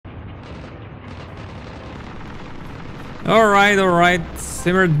Alright.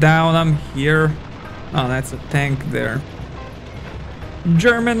 Simmer down, I'm here. Oh, that's a tank there.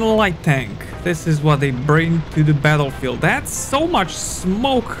 German light tank. This is what they bring to the battlefield. That's so much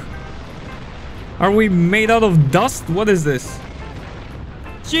smoke. Are we made out of dust? What is this?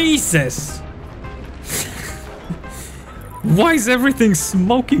 Jesus! Why is everything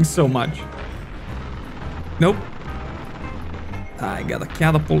smoking so much? Nope. I got a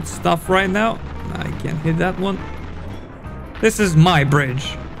catapult stuff right now. I can't hit that one. This is my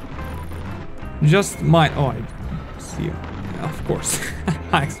bridge. Just mine. Oh, I see you. Yeah, of course.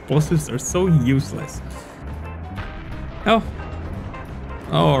 Explosives are so useless. Oh.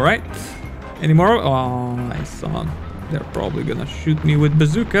 Alright. Any more? Oh, I saw them. They're probably gonna shoot me with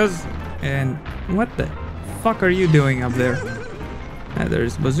bazookas. And what the fuck are you doing up there?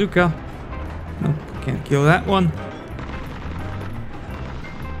 There's bazooka. Nope, can't kill that one.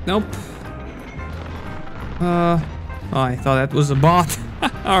 Nope. Oh, I thought that was a bot.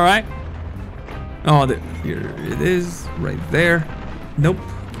 Alright. Oh, here it is, right there. Nope,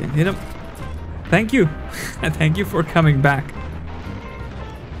 can't hit him. Thank you. Thank you for coming back.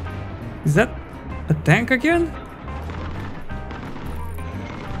 Is that a tank again?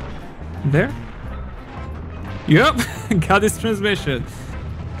 There? Yep, got his transmission.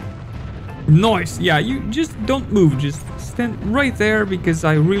 Nice. Yeah, you just don't move. Just stand right there because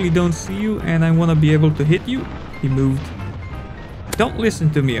I really don't see you and I want to be able to hit you. He moved. Don't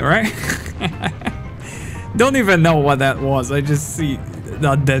listen to me, alright? Don't even know what that was. I just see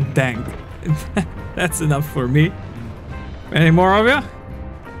a dead tank. That's enough for me. Any more of you?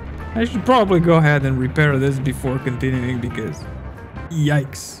 I should probably go ahead and repair this before continuing because...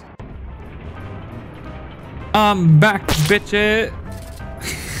 Yikes. I'm back, bitches.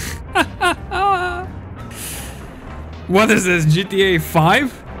 What is this, GTA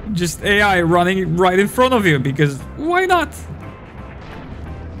 5? Just AI running right in front of you because why not?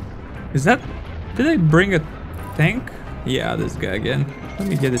 Is that... Did I bring a tank? Yeah, this guy again. Let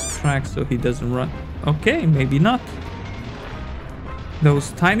me get his tracks so he doesn't run. Okay, maybe not.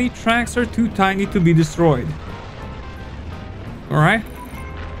 Those tiny tracks are too tiny to be destroyed. Alright.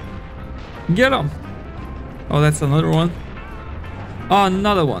 Get him. Oh, that's another one. Oh,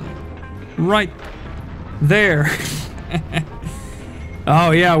 another one. Right there.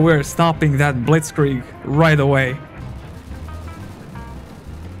 Oh yeah, we're stopping that blitzkrieg right away.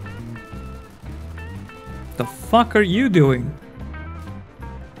 The fuck are you doing?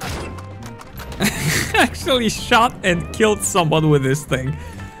 Actually shot and killed someone with this thing.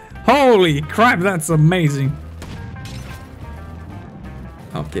 Holy crap, that's amazing.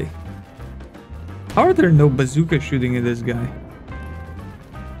 Okay. How are there no bazooka shooting at this guy?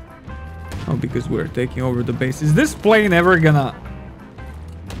 Oh, because we're taking over the base. Is this plane ever gonna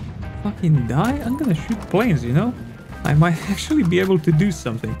fucking die? I'm gonna shoot planes, you know? I might actually be able to do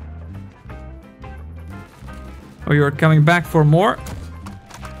something. Oh, you're coming back for more?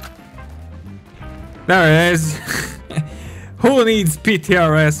 There it is. Who needs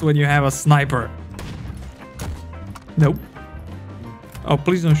PTRS when you have a sniper? Nope. Oh,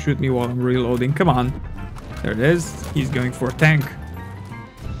 please don't shoot me while I'm reloading. Come on. There it is. He's going for a tank.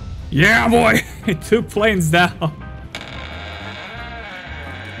 Yeah, boy! 2 planes down.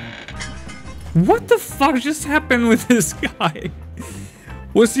 What the fuck just happened with this guy?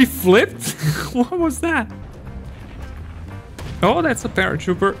 Was he flipped? What was that? Oh, that's a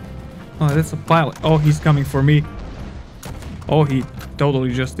paratrooper. Oh, that's a pilot. Oh, he's coming for me. Oh, he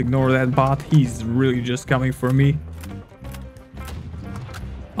totally just ignored that bot. He's really just coming for me.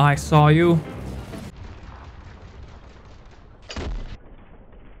 I saw you.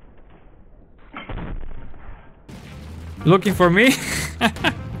 Looking for me?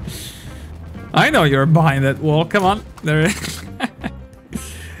 I know you're behind that wall. Come on. There.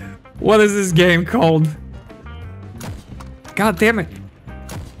 What is this game called? God damn it.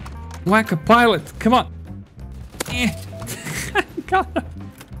 Whack a pilot. Come on. God.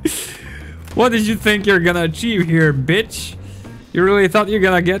 What did you think you're gonna achieve here, bitch? You really thought you're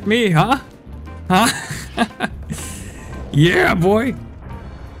gonna get me, huh? Huh? Yeah, boy.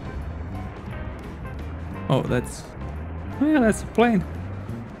 Oh, that's... Oh, yeah, that's a plane.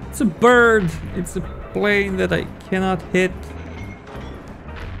 It's a bird. It's a plane that I cannot hit.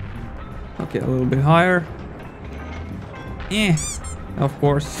 Okay, a little bit higher. Of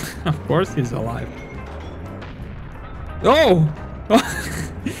course. Of course he's alive. Oh!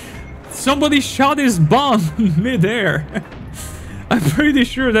 Somebody shot his bomb mid-air. I'm pretty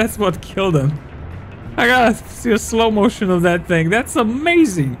sure that's what killed him. I gotta see a slow motion of that thing. That's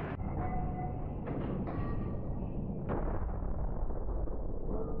amazing.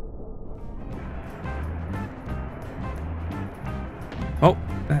 Oh,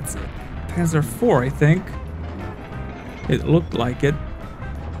 that's a Panzer IV, I think. It looked like it.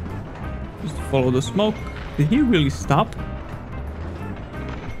 Just follow the smoke. Did he really stop?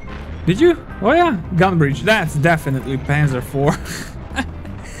 Did you? Oh yeah, gun breach. That's definitely Panzer IV.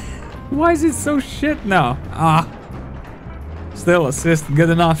 Why is it so shit now? Ah. Still assist, good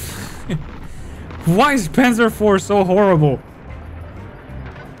enough. Why is Panzer IV so horrible?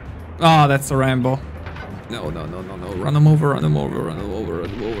 Ah, that's a Rambo. No, no, no, no, no. Run him over, run him over, run him over, run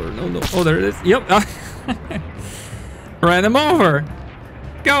him over. No, no. Oh, there it is. Yep. Ran him over.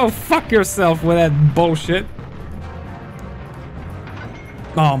 Go fuck yourself with that bullshit.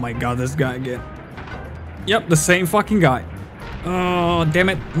 Oh my god, this guy again. Yep, the same fucking guy. Oh, damn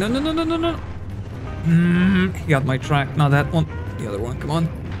it. No, no, no, no, no, no. He got my track. Not that one. The other one, come on.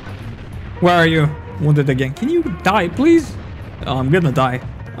 Where are you? Wounded again. Can you die, please? Oh, I'm gonna die.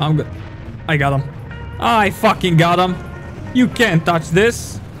 I'm good. I got him. I fucking got him. You can't touch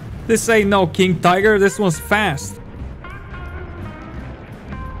this. This ain't no King Tiger. This one's fast.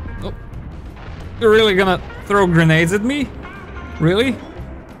 Oh. You're really gonna throw grenades at me? Really?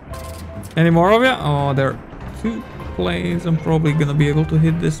 Any more of you? Oh, there are 2 planes. I'm probably gonna be able to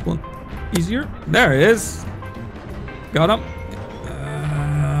hit this one easier. There it is. Got him.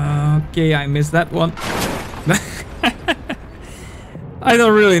 Okay, I missed that one. I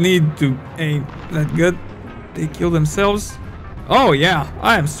don't really need to aim that good. They kill themselves. Oh yeah,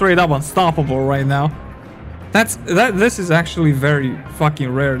 I am straight up unstoppable right now. This is actually very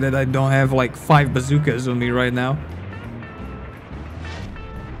fucking rare that I don't have like 5 bazookas on me right now.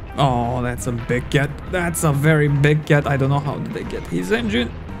 Oh, that's a big cat. That's a very big cat. I don't know how did they get his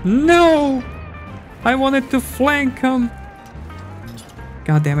engine. No! I wanted to flank him.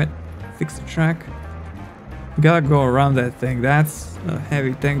 God damn it. Fix the track. Gotta go around that thing. That's a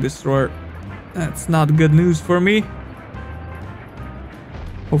heavy tank destroyer. That's not good news for me.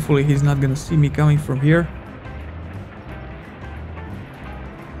 Hopefully he's not gonna see me coming from here.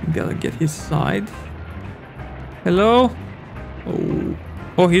 Gotta get his side. Hello? Oh.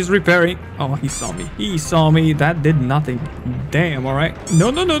 Oh, he's repairing. Oh, he saw me. He saw me. That did nothing. Damn, alright. No,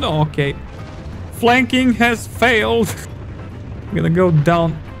 no, no, no. Okay. Flanking has failed. I'm gonna go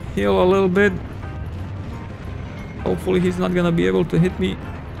downhill a little bit. Hopefully he's not gonna be able to hit me.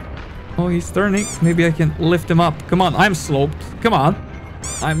 Oh, he's turning. Maybe I can lift him up. Come on, I'm sloped. Come on.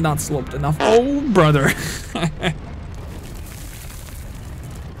 I'm not sloped enough. Oh, brother.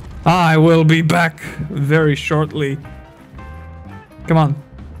 I will be back very shortly. Come on.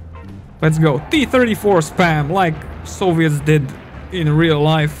 Let's go. T-34 spam like Soviets did in real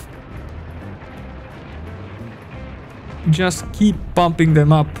life. Just keep pumping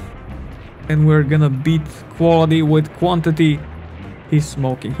them up. And we're gonna beat quality with quantity. He's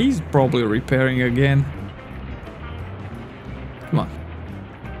smoking. He's probably repairing again. Come on.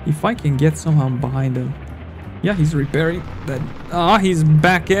 If I can get somehow behind him. Yeah, he's repairing. That. Ah, he's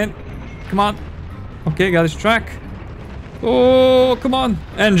back in. Come on. Okay, got his track. Oh, come on.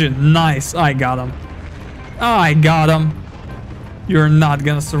 Engine. Nice. I got him. I got him. You're not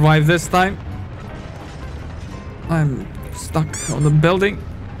gonna survive this time. I'm stuck on the building.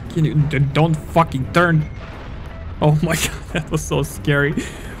 Can you... Don't fucking turn. Oh my god, that was so scary.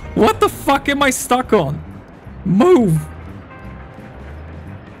 What the fuck am I stuck on? Move.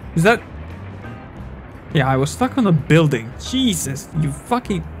 Is that... Yeah, I was stuck on a building. Jesus, you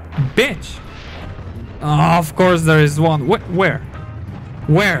fucking bitch. Oh, of course there is one. What? Where?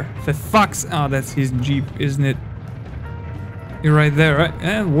 Where? The fuck's... Oh, that's his Jeep, isn't it? You're right there, right?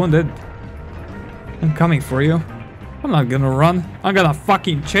 And wounded. I'm coming for you. I'm not gonna run. I'm gonna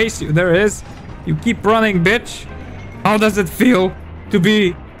fucking chase you. There it is. You keep running, bitch. How does it feel to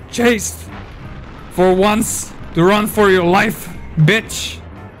be chased? For once, to run for your life, bitch.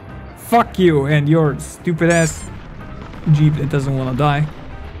 Fuck you and your stupid ass Jeep that doesn't want to die.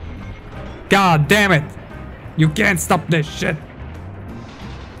 God damn it. You can't stop this shit.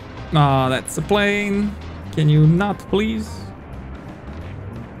 Ah, that's a plane. Can you not, please?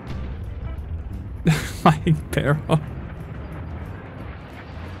 My barrel.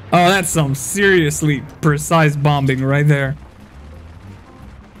 Oh, that's some seriously precise bombing right there.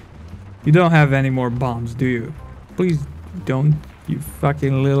 You don't have any more bombs, do you? Please don't, you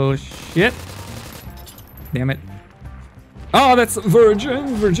fucking little shit. Damn it. Oh, that's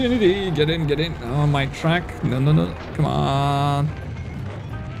virginity. Get in, get in. Oh, my track. No, no, no. Come on.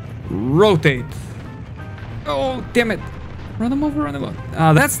 Rotate. Oh, damn it. Run him over, run him over.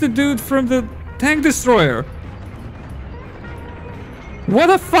 Ah, that's the dude from the tank destroyer. What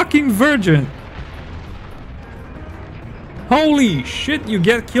a fucking virgin. Holy shit, you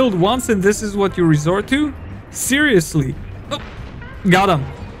get killed once and this is what you resort to? Seriously. Oh. Got him.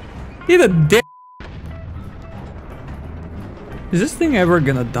 He the dick. Is this thing ever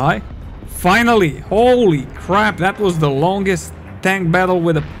gonna die? Finally! Holy crap, that was the longest tank battle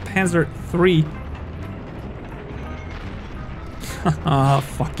with a Panzer III. Ah,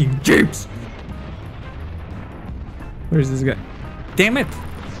 fucking jeeps! Where's this guy? Damn it!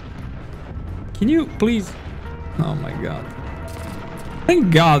 Can you please... Oh my god.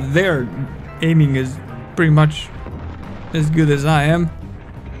 Thank god their aiming is pretty much as good as I am.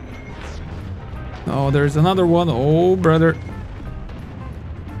 Oh, there's another one. Oh, brother.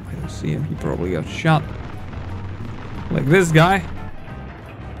 I don't see him. He probably got shot. Like this guy.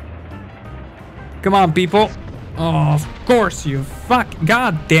 Come on, people. Oh, of course you fuck.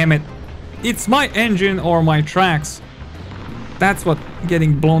 God damn it. It's my engine or my tracks. That's what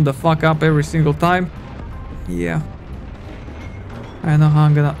getting blown the fuck up every single time. Yeah. I know how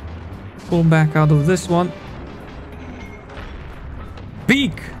I'm gonna pull back out of this one.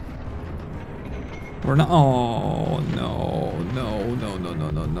 Peek! Or not. Oh, no, no, no, no, no,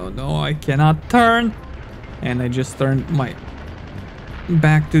 no, no, no. I cannot turn. And I just turned my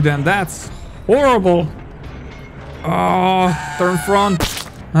back to them. That's horrible. Oh, turn front.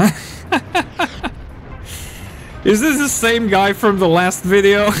 Is this the same guy from the last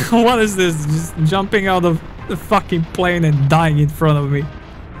video? What is this? Just jumping out of the fucking plane and dying in front of me.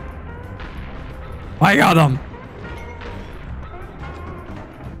 I got him.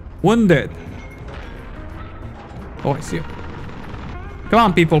 Wounded. Oh, I see him. Come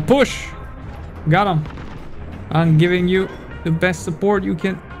on, people, push. Got him. I'm giving you the best support you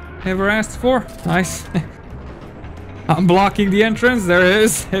can ever ask for. Nice. I'm blocking the entrance. There it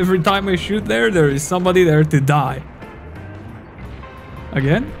is. Every time I shoot there, there is somebody there to die.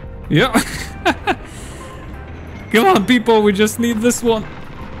 Again? Yeah. Come on, people. We just need this one.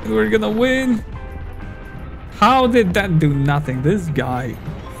 We're gonna win. How did that do nothing? This guy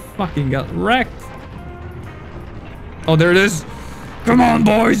fucking got wrecked. Oh, there it is. Come on,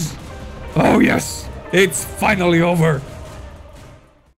 boys. Oh, yes. It's finally over.